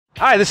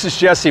Hi, this is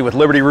Jesse with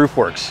Liberty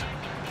Roofworks.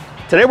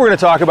 Today we're going to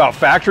talk about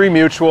factory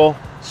mutual,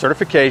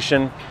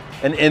 certification,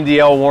 and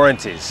NDL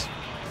warranties.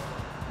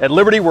 At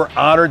Liberty, we're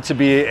honored to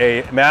be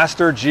a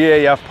master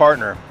GAF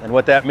partner, and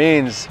what that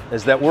means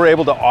is that we're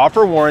able to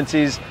offer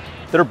warranties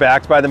that are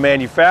backed by the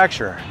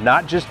manufacturer,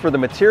 not just for the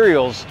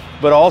materials,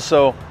 but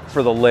also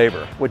for the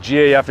labor. What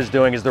GAF is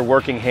doing is they're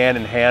working hand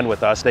in hand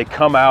with us. They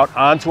come out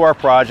onto our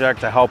project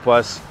to help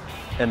us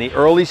in the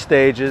early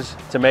stages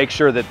to make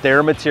sure that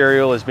their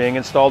material is being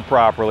installed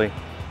properly,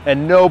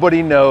 and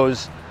nobody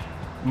knows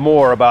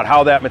more about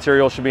how that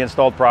material should be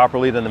installed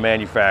properly than the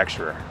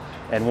manufacturer.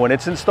 And when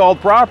it's installed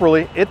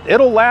properly,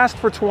 it'll last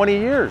for 20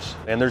 years.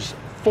 And there's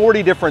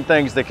 40 different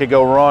things that could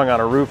go wrong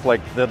on a roof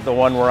like the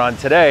one we're on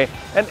today,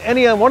 and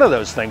any one of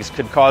those things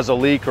could cause a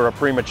leak or a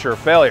premature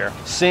failure.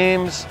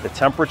 Seams, the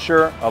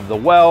temperature of the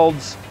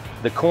welds,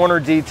 the corner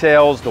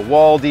details, the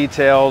wall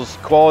details,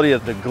 quality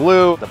of the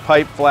glue, the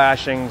pipe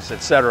flashings,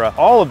 etc.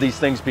 All of these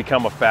things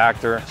become a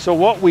factor. So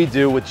what we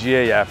do with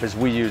GAF is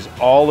we use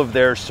all of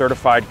their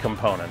certified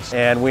components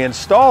and we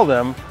install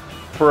them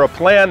for a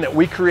plan that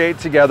we create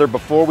together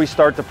before we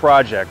start the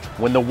project.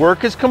 When the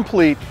work is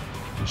complete,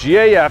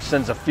 GAF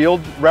sends a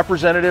field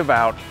representative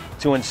out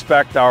to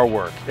inspect our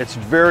work. It's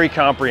very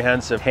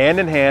comprehensive, hand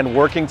in hand,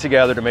 working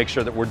together to make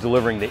sure that we're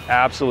delivering the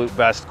absolute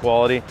best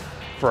quality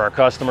for our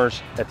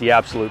customers at the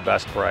absolute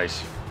best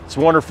price. It's a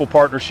wonderful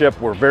partnership.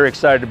 We're very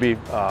excited to be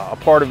a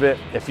part of it.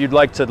 If you'd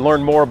like to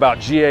learn more about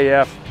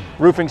GAF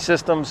roofing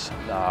systems,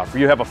 if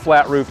you have a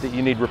flat roof that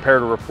you need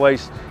repaired or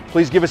replaced,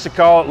 please give us a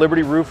call at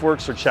Liberty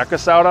Roofworks or check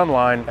us out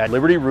online at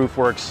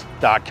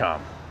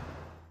libertyroofworks.com.